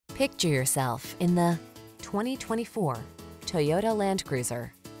Picture yourself in the 2024 Toyota Landcruiser.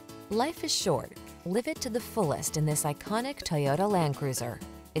 Life is short. Live it to the fullest in this iconic Toyota Landcruiser.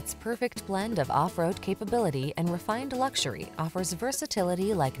 Its perfect blend of off-road capability and refined luxury offers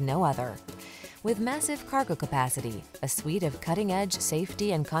versatility like no other. With massive cargo capacity, a suite of cutting-edge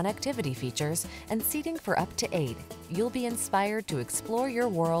safety and connectivity features, and seating for up to 8, you'll be inspired to explore your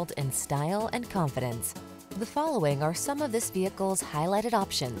world in style and confidence. The following are some of this vehicle's highlighted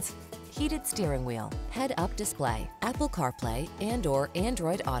options: heated steering wheel, head-up display, Apple CarPlay and/or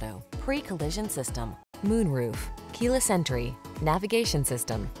Android Auto, pre-collision system, moonroof, keyless entry, navigation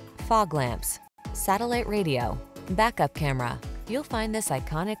system, fog lamps, satellite radio, backup camera. You'll find this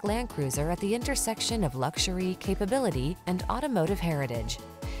iconic Landcruiser at the intersection of luxury, capability, and automotive heritage.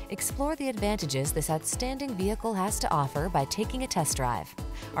 Explore the advantages this outstanding vehicle has to offer by taking a test drive.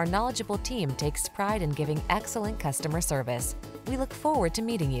 Our knowledgeable team takes pride in giving excellent customer service. We look forward to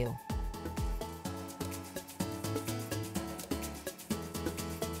meeting you.